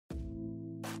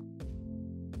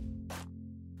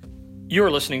You're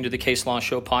listening to the Case Law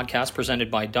Show podcast presented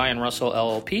by Diane Russell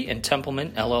LLP and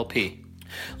Templeman LLP.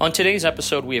 On today's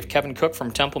episode, we have Kevin Cook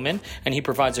from Templeman, and he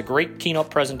provides a great keynote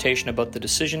presentation about the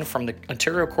decision from the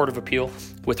Ontario Court of Appeal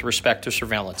with respect to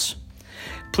surveillance.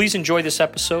 Please enjoy this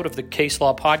episode of the Case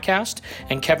Law podcast,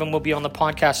 and Kevin will be on the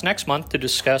podcast next month to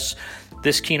discuss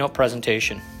this keynote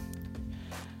presentation.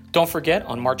 Don't forget,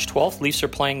 on March 12th, Leafs are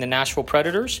playing the Nashville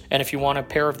Predators, and if you want a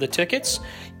pair of the tickets,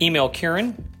 email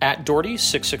Kieran at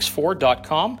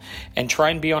Doherty664.com and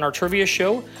try and be on our trivia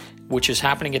show, which is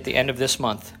happening at the end of this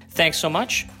month. Thanks so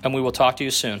much, and we will talk to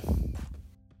you soon.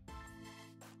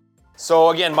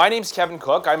 So again, my name's Kevin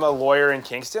Cook. I'm a lawyer in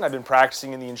Kingston. I've been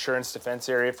practicing in the insurance defense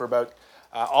area for about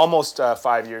almost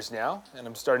 5 years now, and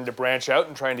I'm starting to branch out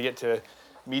and trying to get to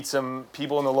meet some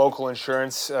people in the local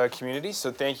insurance community.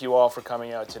 So thank you all for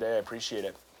coming out today. I appreciate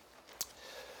it.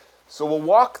 So we'll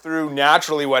walk through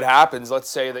naturally what happens. Let's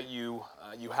say that you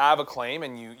have a claim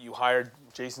and you hired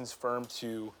Jason's firm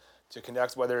to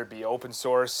conduct, whether it be open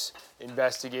source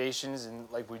investigations and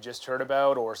like we just heard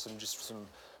about, or some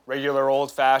regular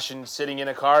old-fashioned sitting in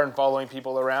a car and following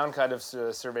people around kind of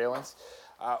surveillance.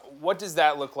 What does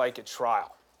that look like at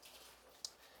trial?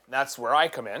 That's where I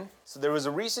come in. So there was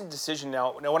a recent decision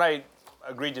now when I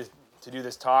agreed to do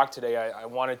this talk today, I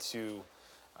wanted to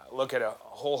look at a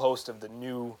whole host of the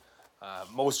new,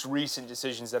 most recent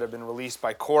decisions that have been released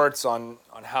by courts on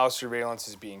how surveillance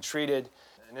is being treated.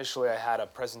 Initially, I had a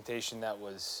presentation that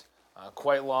was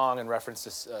quite long and referenced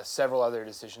to several other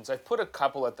decisions. I put a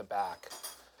couple at the back.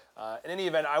 In any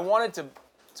event, I wanted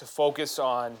to focus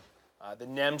on the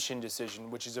Nemchin decision,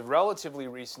 which is a relatively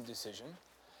recent decision.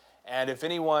 And if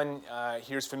anyone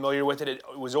here is familiar with it, it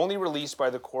was only released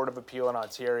by the Court of Appeal in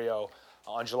Ontario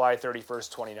on July 31st,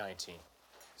 2019.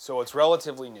 So it's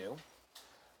relatively new.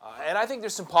 And I think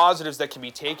there's some positives that can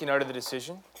be taken out of the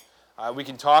decision. We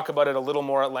can talk about it a little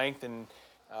more at length. And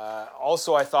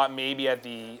also, I thought maybe at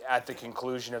the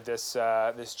conclusion of this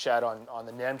chat on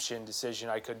the Nemchin decision,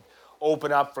 I could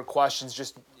open up for questions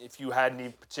just if you had any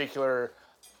particular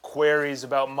queries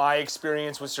about my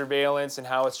experience with surveillance and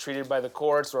how it's treated by the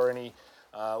courts, or any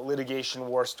litigation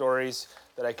war stories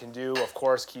that I can do. Of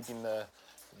course, keeping the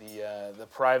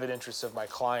private interests of my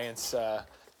clients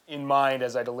in mind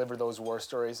as I deliver those war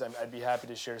stories. I'd be happy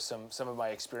to share some of my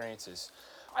experiences.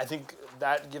 I think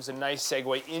that gives a nice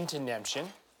segue into Nemchin.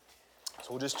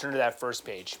 So we'll just turn to that first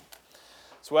page.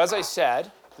 So as I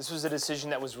said, this was a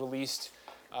decision that was released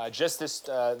just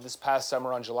this past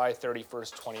summer on July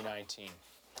 31st, 2019.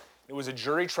 It was a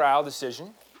jury trial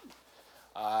decision.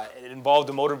 It involved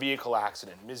a motor vehicle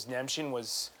accident. Ms. Nemchin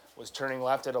was turning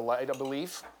left at a light, I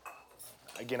believe.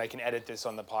 Again, I can edit this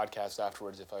on the podcast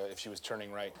afterwards if she was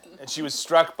turning right. And she was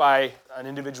struck by an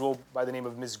individual by the name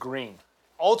of Ms. Green.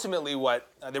 Ultimately,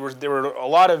 there were a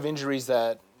lot of injuries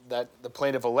that the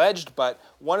plaintiff alleged, but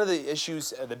one of the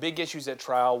issues, the big issues at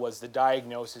trial, was the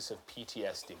diagnosis of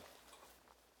PTSD.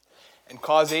 And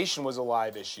causation was a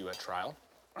live issue at trial.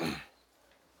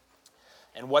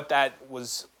 And what that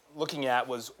was looking at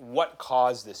was what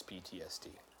caused this PTSD.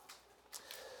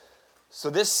 So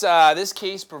this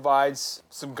case provides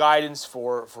some guidance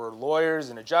for lawyers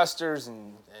and adjusters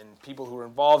and people who are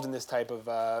involved in this type of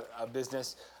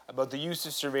business about the use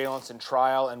of surveillance in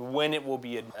trial and when it will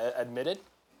be admitted.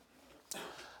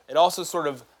 It also sort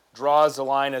of draws the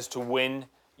line as to when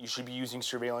you should be using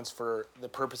surveillance for the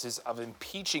purposes of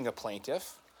impeaching a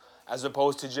plaintiff, as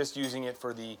opposed to just using it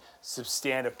for the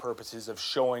substantive purposes of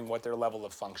showing what their level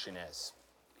of function is.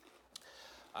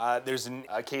 There's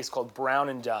a case called Brown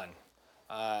and Dunn,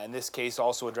 and this case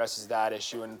also addresses that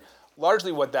issue. And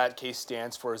largely what that case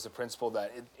stands for is the principle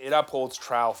that it upholds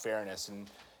trial fairness. And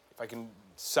if I can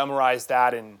summarize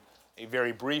that in a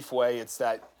very brief way, it's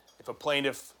that if a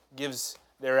plaintiff gives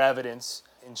their evidence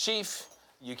in chief,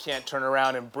 you can't turn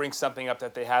around and bring something up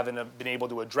that they haven't been able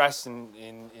to address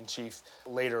in chief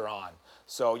later on.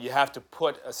 So you have to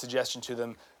put a suggestion to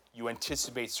them. You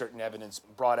anticipate certain evidence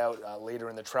brought out later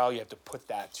in the trial. You have to put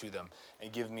that to them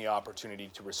and give them the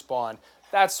opportunity to respond.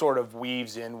 That sort of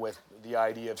weaves in with the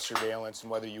idea of surveillance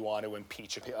and whether you want to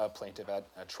impeach a plaintiff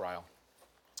at trial.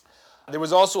 There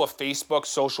was also a Facebook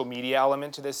social media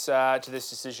element to this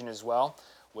decision as well,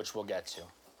 which we'll get to.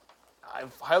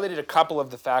 I've highlighted a couple of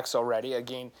the facts already.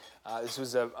 Again, this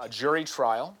was a jury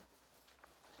trial.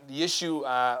 The issue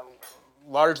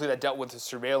largely that dealt with the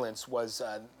surveillance was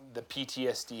the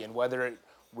PTSD and whether it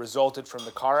resulted from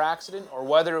the car accident or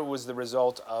whether it was the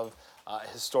result of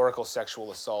historical sexual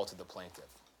assault of the plaintiff.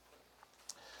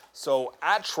 So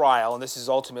at trial, and this is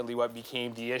ultimately what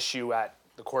became the issue at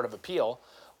the Court of Appeal,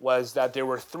 was that there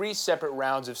were 3 separate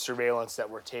rounds of surveillance that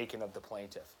were taken of the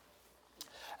plaintiff.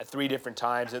 at 3 different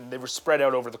times, and they were spread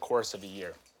out over the course of a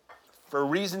year. For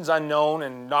reasons unknown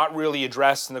and not really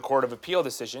addressed in the Court of Appeal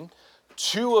decision,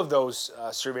 2 of those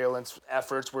surveillance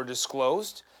efforts were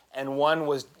disclosed, and 1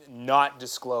 was not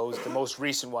disclosed, the most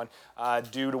recent one,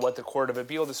 due to what the Court of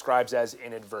Appeal describes as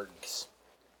inadvertence.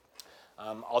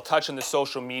 I'll touch on the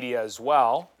social media as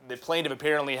well. The plaintiff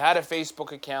apparently had a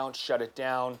Facebook account, shut it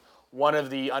down. One of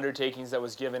the undertakings that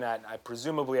was given at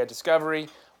presumably at discovery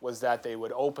was that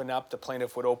the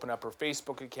plaintiff would open up her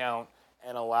Facebook account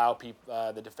and allow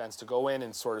the defense to go in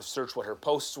and sort of search what her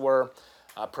posts were,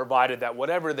 provided that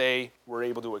whatever they were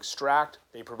able to extract,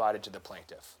 they provided to the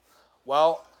plaintiff.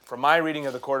 Well, from my reading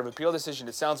of the Court of Appeal decision,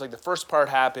 it sounds like the first part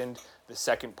happened, the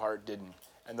second part didn't.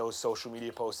 And those social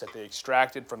media posts that they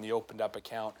extracted from the opened up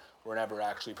account were never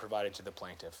actually provided to the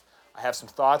plaintiff. I have some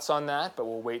thoughts on that, but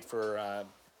we'll wait for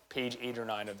page 8 or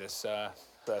 9 of this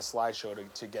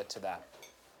slideshow to get to that.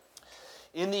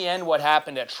 In the end, what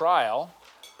happened at trial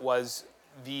was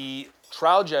the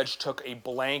trial judge took a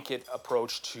blanket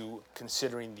approach to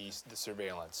considering the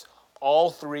surveillance. All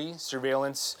 3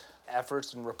 surveillance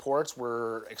efforts and reports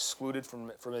were excluded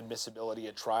from admissibility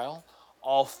at trial.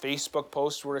 All Facebook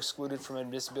posts were excluded from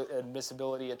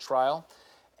admissibility at trial.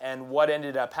 And what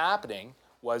ended up happening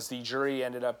was the jury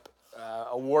ended up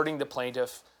awarding the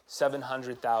plaintiff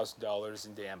 $700,000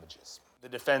 in damages. The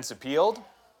defense appealed,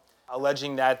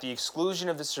 alleging that the exclusion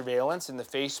of the surveillance in the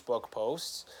Facebook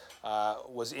posts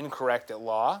was incorrect at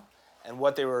law, and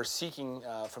what they were seeking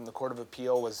from the Court of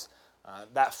Appeal was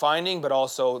that finding, but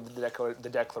also the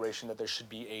declaration that there should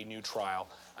be a new trial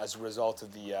as a result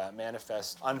of the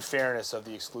manifest unfairness of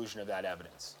the exclusion of that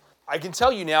evidence. I can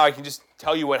tell you now, I can just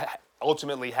tell you what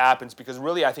ultimately happens, because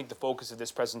really I think the focus of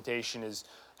this presentation is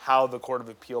how the Court of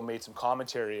Appeal made some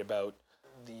commentary about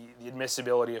the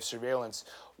admissibility of surveillance.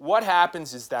 What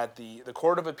happens is that the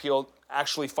Court of Appeal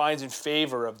actually finds in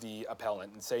favor of the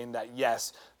appellant and saying that,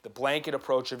 yes, the blanket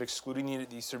approach of excluding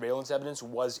the surveillance evidence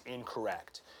was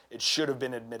incorrect. It should have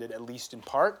been admitted, at least in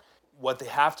part. What they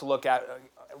have to look at,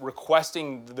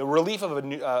 requesting the relief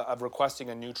of requesting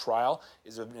a new trial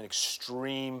is an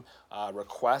extreme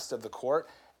request of the court,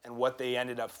 and what they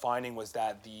ended up finding was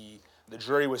that the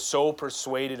jury was so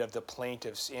persuaded of the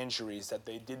plaintiff's injuries that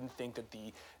they didn't think that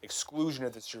the exclusion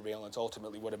of the surveillance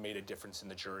ultimately would have made a difference in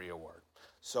the jury award.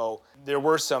 So there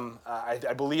were some, I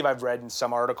believe I've read in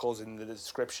some articles in the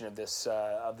description of this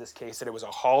case that it was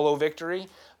a hollow victory,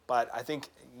 but I think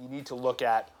you need to look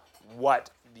at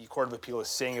what the Court of Appeal is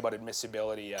saying about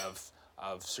admissibility of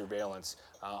surveillance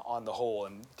on the whole,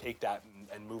 and take that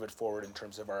and move it forward in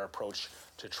terms of our approach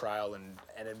to trial and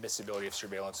admissibility of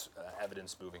surveillance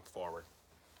evidence moving forward.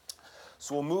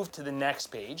 So we'll move to the next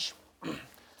page.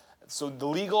 So the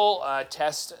legal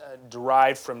test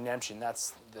derived from Nemchin,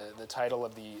 that's the title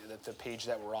of the page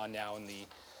that we're on now in the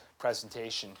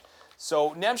presentation.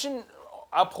 So Nemchin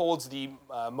upholds the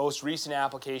most recent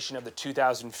application of the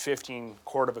 2015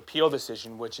 Court of Appeal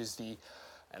decision, which is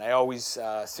and I always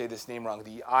say this name wrong,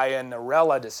 the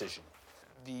Iannarella decision.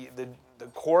 The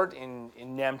court in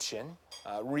Nemchin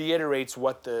reiterates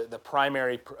what the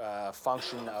primary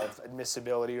function of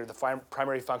admissibility, or the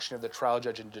primary function of the trial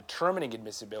judge in determining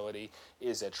admissibility,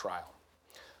 is at trial.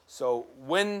 So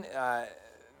when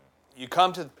you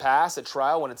come to pass at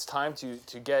trial, when it's time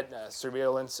to get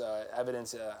surveillance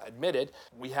evidence admitted,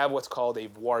 we have what's called a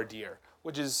voir dire,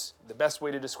 which is the best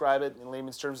way to describe it in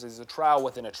layman's terms is a trial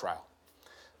within a trial.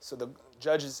 So the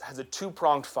judge has a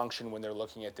 2-pronged function when they're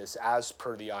looking at this as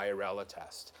per the Iannarella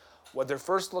test. What they're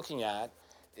first looking at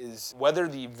is whether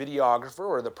the videographer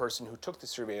or the person who took the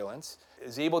surveillance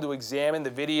is able to examine the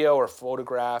video or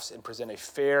photographs and present a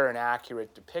fair and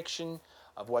accurate depiction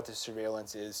of what the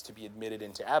surveillance is to be admitted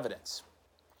into evidence.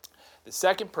 The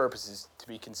second purpose is to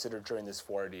be considered during this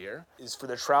voir dire is for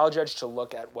the trial judge to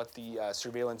look at what the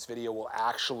surveillance video will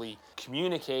actually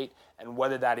communicate and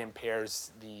whether that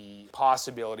impairs the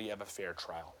possibility of a fair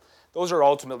trial. Those are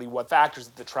ultimately what factors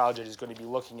that the trial judge is going to be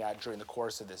looking at during the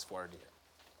course of this voir dire.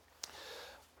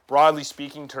 Broadly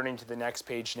speaking, turning to the next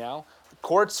page now, the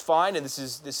courts find, and this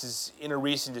is in a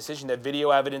recent decision, that video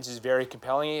evidence is very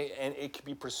compelling and it can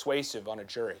be persuasive on a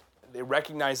jury. They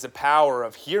recognize the power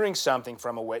of hearing something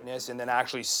from a witness and then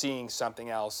actually seeing something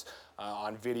else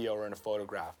on video or in a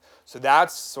photograph. So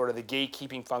that's sort of the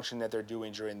gatekeeping function that they're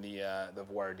doing during the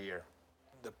voir dire.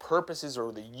 The purposes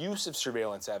or the use of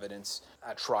surveillance evidence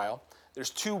at trial,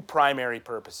 there's 2 primary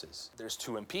purposes. There's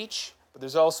to impeach, but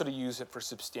there's also to use it for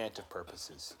substantive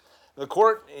purposes. The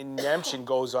court in Nemchin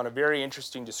goes on a very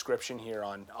interesting description here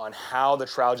on how the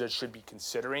trial judge should be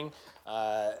considering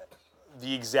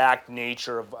the exact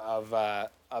nature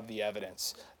of the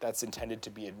evidence that's intended to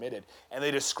be admitted, and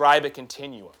they describe a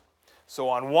continuum. So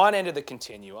on one end of the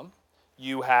continuum,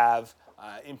 you have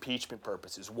impeachment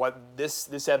purposes. What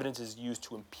this evidence is used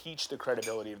to impeach the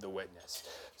credibility of the witness.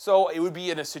 So it would be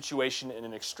in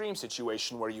an extreme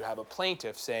situation where you have a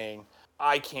plaintiff saying,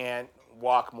 I can't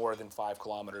walk more than 5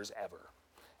 kilometers ever.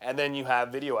 And then you have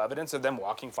video evidence of them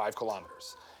walking 5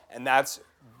 kilometers. And that's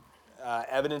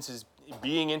evidence is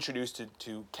being introduced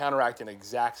to counteract an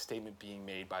exact statement being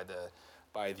made by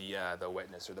the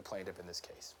witness or the plaintiff in this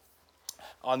case.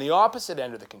 On the opposite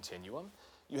end of the continuum,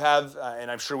 you have,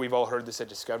 and I'm sure we've all heard this at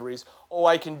Discoveries,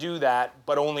 I can do that,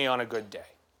 but only on a good day.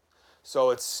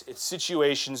 So it's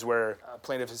situations where a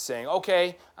plaintiff is saying,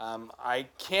 okay, I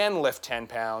can lift 10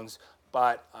 pounds,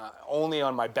 but only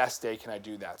on my best day can I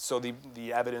do that. So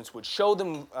the evidence would show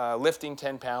them lifting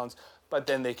 10 pounds, but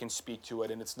then they can speak to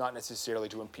it, and it's not necessarily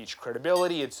to impeach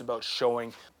credibility, it's about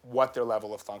showing what their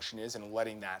level of function is and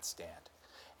letting that stand.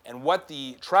 And what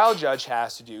the trial judge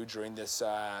has to do during this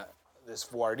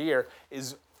voir dire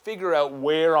is figure out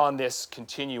where on this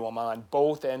continuum, on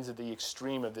both ends of the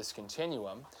extreme of this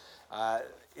continuum,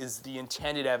 is the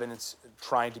intended evidence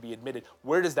trying to be admitted.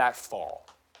 Where does that fall?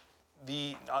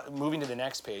 Moving to the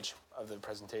next page of the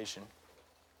presentation,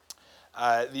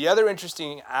 the other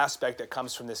interesting aspect that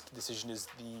comes from this decision is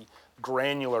the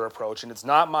granular approach, and it's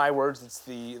not my words, it's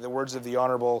the words of the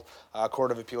Honorable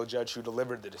Court of Appeal judge who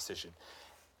delivered the decision.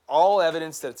 All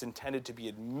evidence that's intended to be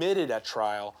admitted at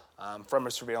trial from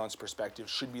a surveillance perspective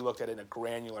should be looked at in a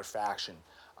granular fashion,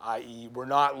 i.e. we're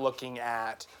not looking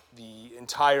at the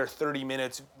entire 30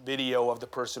 minutes video of the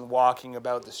person walking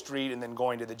about the street and then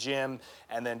going to the gym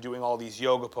and then doing all these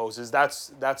yoga poses.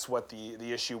 That's what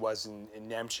the issue was in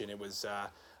Nemchin. It was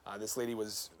this lady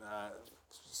was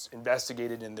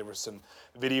investigated and there was some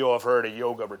video of her at a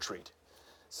yoga retreat.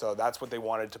 So that's what they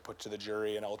wanted to put to the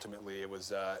jury, and ultimately it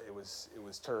was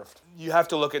turfed. You have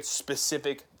to look at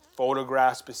specific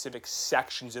photographs, specific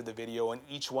sections of the video, and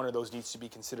each one of those needs to be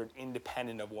considered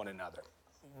independent of one another.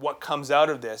 What comes out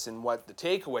of this and what the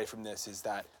takeaway from this is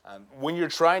that when you're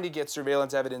trying to get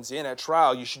surveillance evidence in at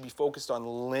trial, you should be focused on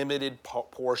limited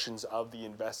portions of the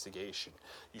investigation.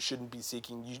 You shouldn't be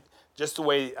seeking, just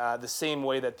the same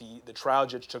way that the trial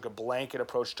judge took a blanket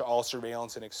approach to all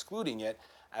surveillance and excluding it.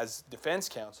 As defense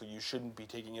counsel, you shouldn't be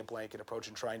taking a blanket approach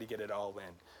and trying to get it all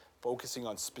in. Focusing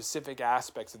on specific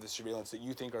aspects of the surveillance that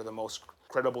you think are the most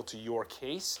credible to your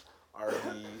case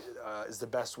is the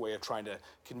best way of trying to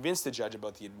convince the judge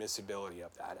about the admissibility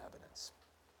of that evidence.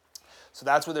 So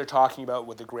that's what they're talking about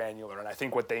with the granular, and I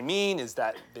think what they mean is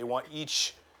that they want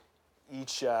each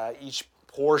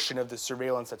portion of the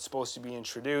surveillance that's supposed to be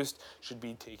introduced should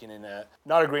be taken in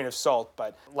not a grain of salt,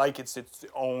 but like it's its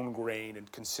own grain and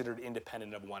considered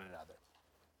independent of one another.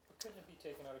 Couldn't it be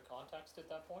taken out of context at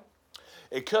that point?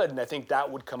 It could, and I think that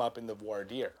would come up in the voir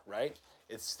dire, right?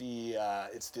 It's the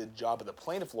job of the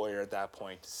plaintiff lawyer at that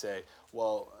point to say,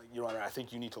 well, Your Honor, I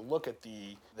think you need to look at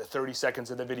the 30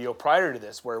 seconds of the video prior to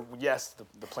this where, yes,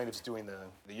 the plaintiff's doing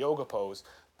the yoga pose,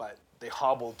 but they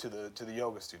hobbled to the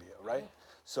yoga studio, right?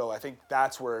 So I think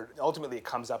that's where ultimately it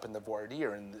comes up in the voir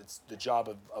dire, and it's the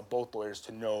job of both lawyers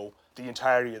to know the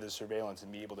entirety of the surveillance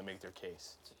and be able to make their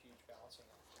case. It's a huge balancing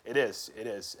act. It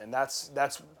is, and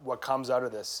that's what comes out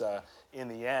of this in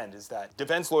the end, is that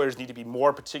defense lawyers need to be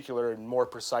more particular and more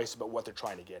precise about what they're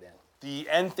trying to get in. The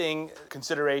end thing,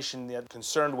 consideration they're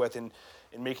concerned with in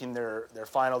making their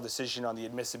final decision on the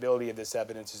admissibility of this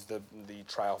evidence is the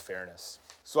trial fairness.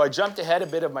 So I jumped ahead a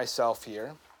bit of myself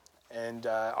here, and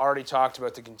already talked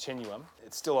about the continuum.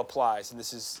 It still applies, and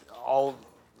this is all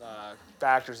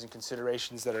factors and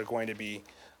considerations that are going to be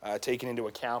taken into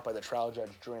account by the trial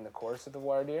judge during the course of the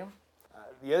voir dire.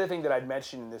 The other thing that I'd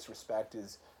mention in this respect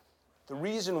is the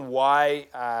reason why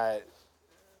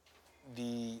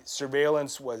the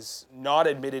surveillance was not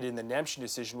admitted in the Nemchin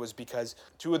decision was because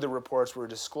two of the reports were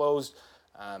disclosed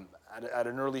at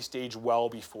an early stage well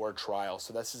before trial.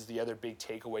 So this is the other big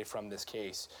takeaway from this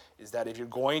case, is that if you're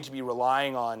going to be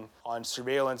relying on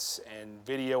surveillance and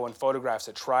video and photographs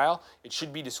at trial, it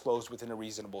should be disclosed within a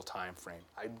reasonable time frame.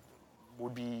 I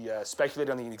would be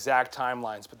speculating on the exact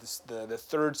timelines, but the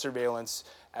third surveillance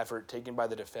effort taken by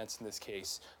the defense in this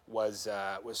case was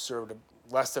served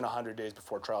less than 100 days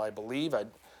before trial, I believe.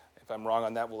 If I'm wrong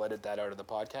on that, we'll edit that out of the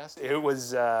podcast.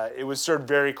 It was served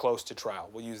very close to trial.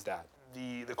 We'll use that.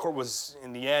 The court was,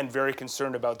 in the end, very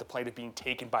concerned about the plaintiff being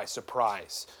taken by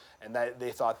surprise, and that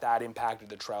they thought that impacted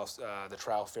the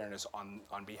trial fairness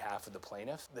on behalf of the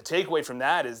plaintiff. The takeaway from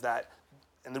that is that,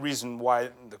 and the reason why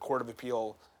the Court of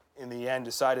Appeal in the end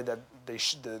decided that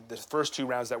the first two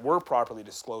rounds that were properly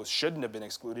disclosed shouldn't have been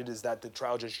excluded, is that the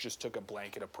trial judge just took a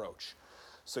blanket approach.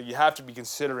 So you have to be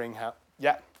considering how,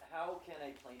 yeah. How can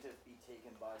a plaintiff be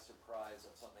taken by surprise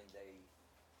of something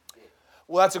they did?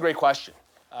 Well, that's a great question.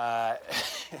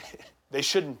 They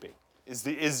shouldn't be, is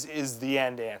the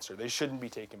end answer. They shouldn't be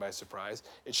taken by surprise.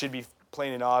 It should be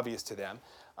plain and obvious to them.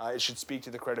 It should speak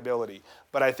to the credibility.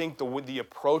 But I think the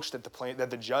approach that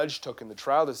the judge took in the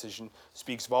trial decision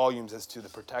speaks volumes as to the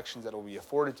protections that will be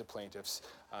afforded to plaintiffs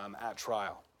at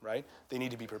trial, right? They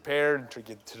need to be prepared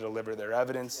to deliver their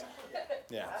evidence.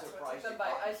 Yeah. I'm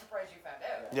surprised you found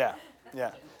out.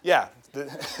 Yeah.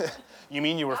 You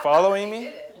mean you were following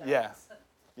me? Yeah.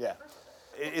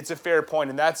 It's a fair point,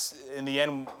 and that's, in the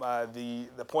end,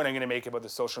 the point I'm going to make about the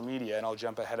social media, and I'll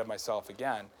jump ahead of myself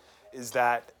again, is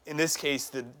that in this case,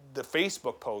 the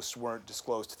Facebook posts weren't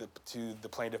disclosed to the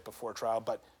plaintiff before trial,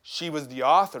 but she was the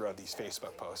author of these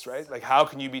Facebook posts, right? Like, how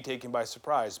can you be taken by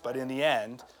surprise? But in the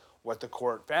end, what the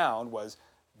court found was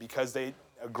because they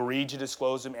agreed to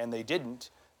disclose them and they didn't,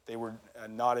 they were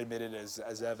not admitted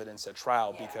as evidence at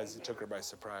trial because it took her by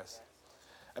surprise.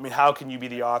 I mean, how can you be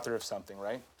the author of something,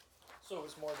 right? So it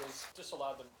was more they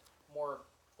disallowed them more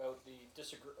about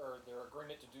their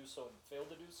agreement to do so and failed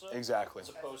to do so? Exactly. As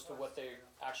opposed to what they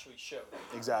actually showed.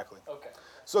 Exactly. Okay.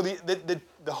 So the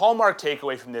hallmark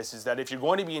takeaway from this is that if you're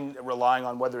going to be relying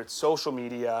on whether it's social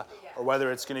media or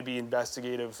whether it's going to be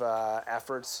investigative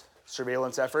efforts,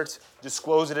 surveillance efforts,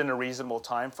 disclose it in a reasonable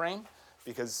time frame,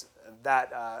 because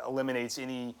that eliminates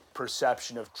any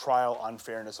perception of trial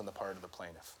unfairness on the part of the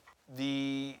plaintiff.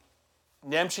 The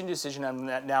Nemchin decision,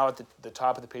 now at the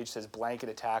top of the page, says blanket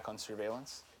attack on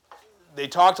surveillance. They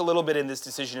talked a little bit in this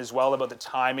decision as well about the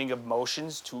timing of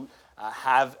motions to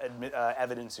have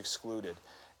evidence excluded.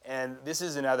 And this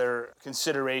is another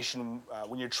consideration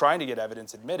when you're trying to get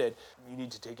evidence admitted, you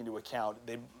need to take into account.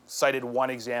 They cited one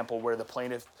example where the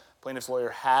plaintiff's lawyer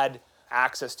had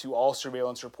access to all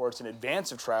surveillance reports in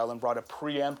advance of trial and brought a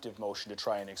preemptive motion to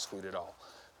try and exclude it all.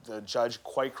 The judge,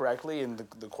 quite correctly, and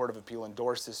the Court of Appeal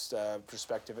endorsed this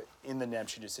perspective in the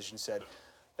Nemchin decision, said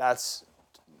that's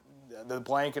the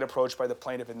blanket approach by the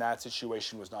plaintiff in that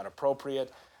situation was not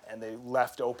appropriate, and they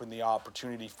left open the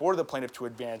opportunity for the plaintiff to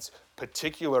advance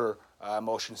particular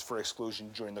motions for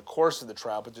exclusion during the course of the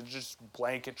trial, but to just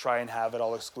blanket try and have it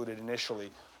all excluded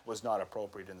initially was not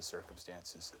appropriate in the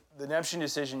circumstances. The Nemchin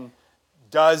decision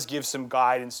does give some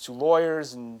guidance to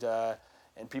lawyers and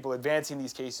people advancing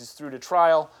these cases through to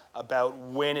trial about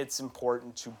when it's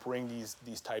important to bring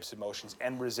these types of motions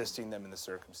and resisting them in the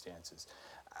circumstances.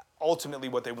 Ultimately,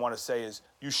 what they want to say is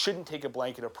you shouldn't take a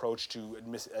blanket approach to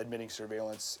admitting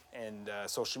surveillance and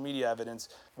social media evidence,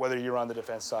 whether you're on the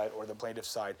defense side or the plaintiff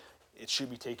side. It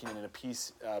should be taken in a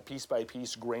piece by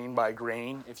piece, grain by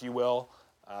grain, if you will,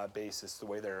 basis, the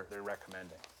way they're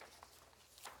recommending.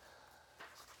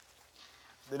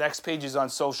 The next page is on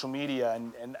social media,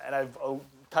 and I've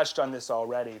touched on this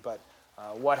already, but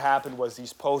what happened was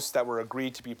these posts that were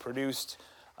agreed to be produced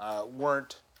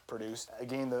weren't produced.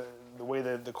 Again, the way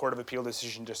the Court of Appeal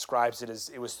decision describes it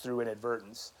is it was through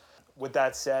inadvertence. With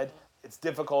that said, it's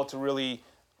difficult to really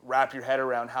wrap your head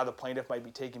around how the plaintiff might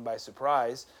be taken by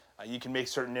surprise. You can make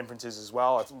certain inferences as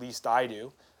well, at least I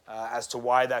do, as to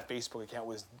why that Facebook account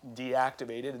was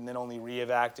deactivated and then only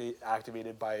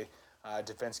reactivated by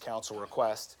defense counsel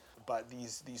request. But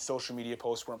these social media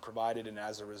posts weren't provided, and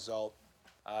as a result,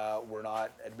 were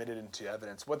not admitted into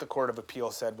evidence. What the Court of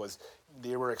Appeal said was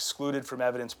they were excluded from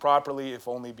evidence properly, if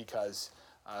only because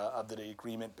of the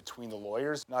agreement between the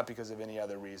lawyers, not because of any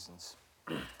other reasons.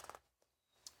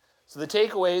 So the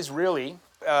takeaways really,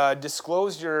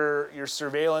 disclose your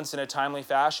surveillance in a timely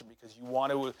fashion because you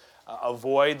want to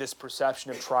avoid this perception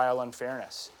of trial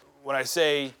unfairness. When I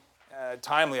say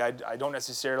timely, I don't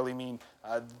necessarily mean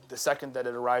the second that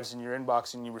it arrives in your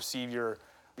inbox and you receive your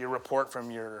report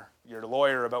from your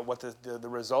lawyer about what the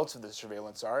results of the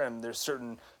surveillance are, and there's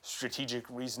certain strategic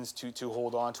reasons to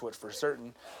hold on to it for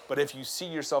certain. But if you see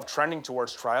yourself trending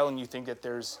towards trial and you think that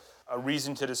there's a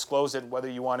reason to disclose it, whether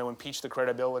you want to impeach the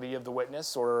credibility of the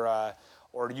witness or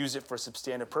use it for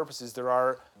substantive purposes, there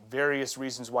are various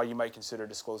reasons why you might consider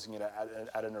disclosing it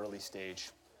at an early stage.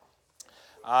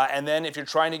 And then if you're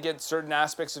trying to get certain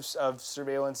aspects of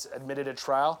surveillance admitted at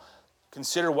trial,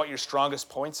 consider what your strongest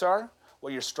points are,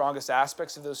 what your strongest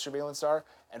aspects of those surveillance are,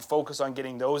 and focus on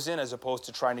getting those in as opposed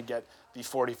to trying to get the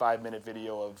 45-minute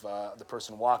video of the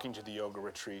person walking to the yoga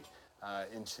retreat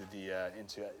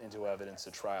into evidence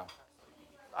at trial.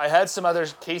 I had some other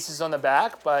cases on the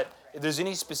back, but if there's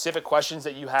any specific questions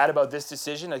that you had about this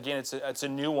decision, again, it's a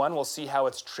new one. We'll see how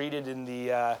it's treated in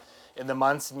the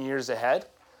months and years ahead.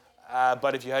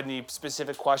 But if you had any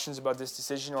specific questions about this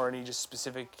decision or any just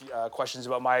specific questions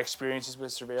about my experiences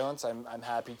with surveillance, I'm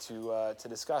happy to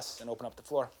discuss and open up the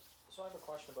floor. So I have a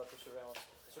question about the surveillance.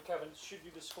 So Kevin, should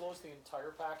you disclose the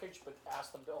entire package but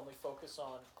ask them to only focus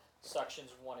on sections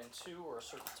 1 and 2 or a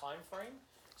certain time frame,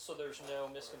 so there's no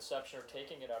misconception or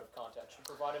taking it out of context? You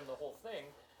provide them the whole thing,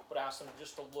 but ask them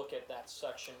just to look at that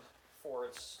section for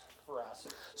its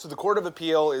veracity. So the Court of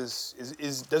Appeal is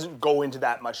doesn't go into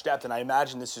that much depth, and I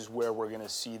imagine this is where we're going to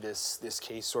see this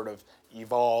case sort of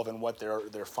evolve and what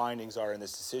their findings are in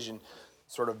this decision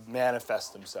sort of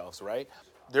manifest themselves, right?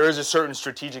 There is a certain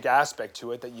strategic aspect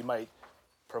to it that you might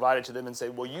provide it to them and say,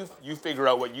 well, you figure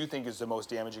out what you think is the most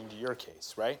damaging to your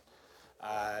case, right?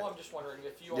 Well, I'm just wondering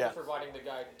if you are providing the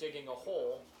guy digging a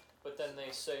hole, but then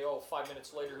they say, 5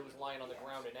 minutes later he was lying on the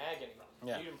ground in agony.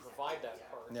 Yeah. You didn't provide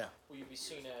that part. Yeah. Will you be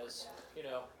seen as,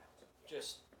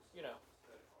 just,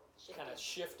 kind of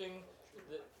shifting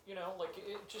the,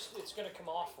 it's going to come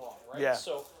off wrong, right? Yeah.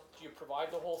 So do you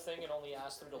provide the whole thing and only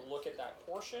ask them to look at that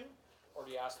portion, or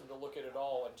do you ask them to look at it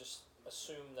all and just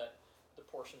assume that the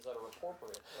portions that are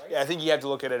appropriate, right? Yeah, I think you have to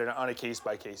look at it on a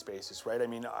case-by-case basis, right? I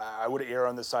mean, I would err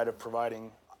on the side of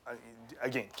providing,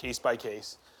 again,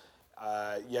 case-by-case.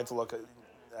 You have to look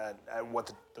at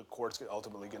what the court's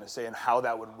ultimately going to say and how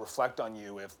that would reflect on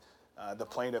you if the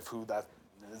plaintiff, who that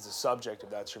is the subject of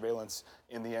that surveillance,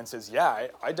 in the end says, yeah,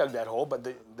 I dug that hole, but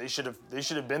they should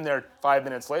have been there 5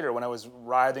 minutes later when I was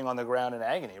writhing on the ground in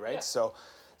agony, right? Yeah.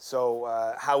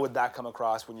 So how would that come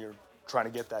across when you're trying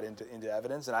to get that into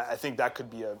evidence? And I think that could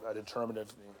be a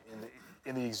determinative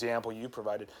in the example you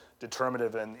provided,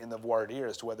 determinative in the voir dire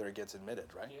as to whether it gets admitted,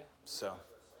 right? Yeah. So,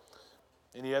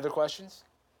 any other questions?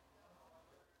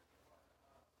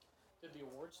 Did the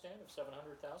award stand of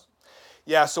 $700,000?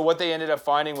 Yeah. So what they ended up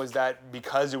finding was that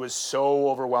because it was so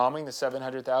overwhelming, the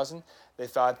 $700,000, they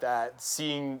thought that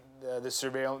seeing the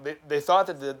surveillance, they thought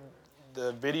that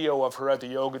the video of her at the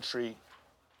yoga retreat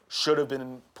should have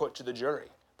been put to the jury.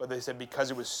 But they said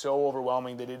because it was so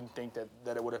overwhelming, they didn't think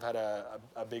that it would have had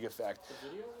a big effect. The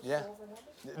video was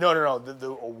so No. overwhelming?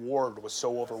 The award was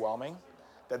so overwhelming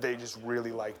that they just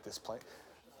really liked this play.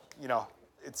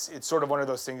 It's sort of one of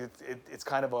those things. It's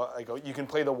kind of you can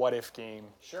play the what if game.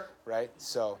 Sure. Right.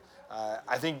 So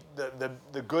I think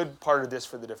the good part of this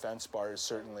for the defense bar is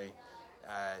certainly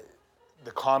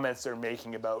the comments they're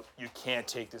making about you can't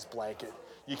take this blanket.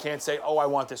 You can't say, I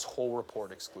want this whole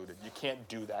report excluded. You can't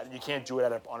do that. You can't do it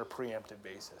on a preemptive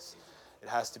basis. It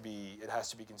has to be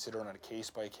considered on a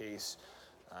case-by-case,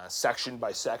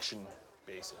 section-by-section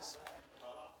basis.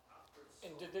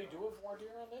 And did they do a voir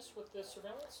dire on this with the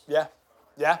surveillance? Yeah.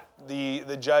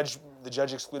 The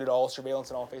judge excluded all surveillance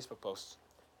and all Facebook posts.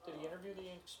 Did he interview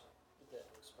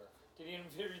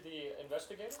the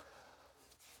investigator?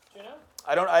 Do you know?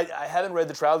 I haven't read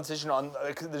the trial decision on.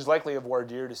 There's likely a voir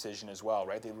dire decision as well,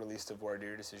 right? They released a voir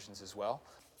dire decisions as well.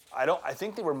 I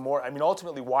think they were more. I mean,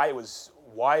 ultimately, why it was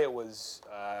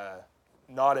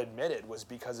not admitted was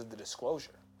because of the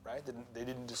disclosure, right? They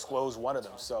didn't disclose one of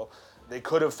them, so they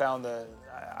could have found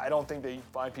I don't think they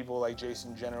find people like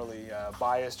Jason generally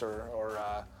biased or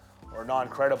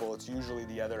non-credible. It's usually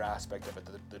the other aspect of it,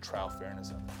 the trial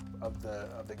fairness of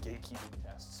the gatekeeping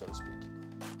test, so to speak.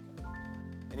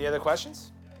 Any other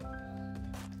questions?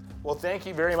 Well, thank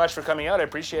you very much for coming out. I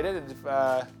appreciate it. If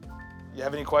you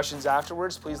have any questions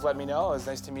afterwards, please let me know. It was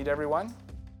nice to meet everyone.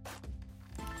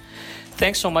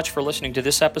 Thanks so much for listening to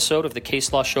this episode of the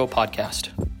Case Law Show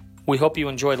podcast. We hope you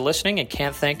enjoyed listening and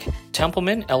can't thank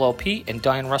Templeman LLP and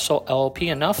Diane Russell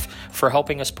LLP enough for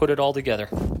helping us put it all together.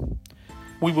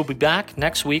 We will be back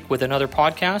next week with another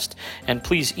podcast, and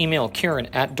please email Kieran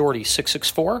at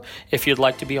Doherty664 if you'd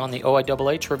like to be on the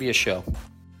OIAA Trivia Show.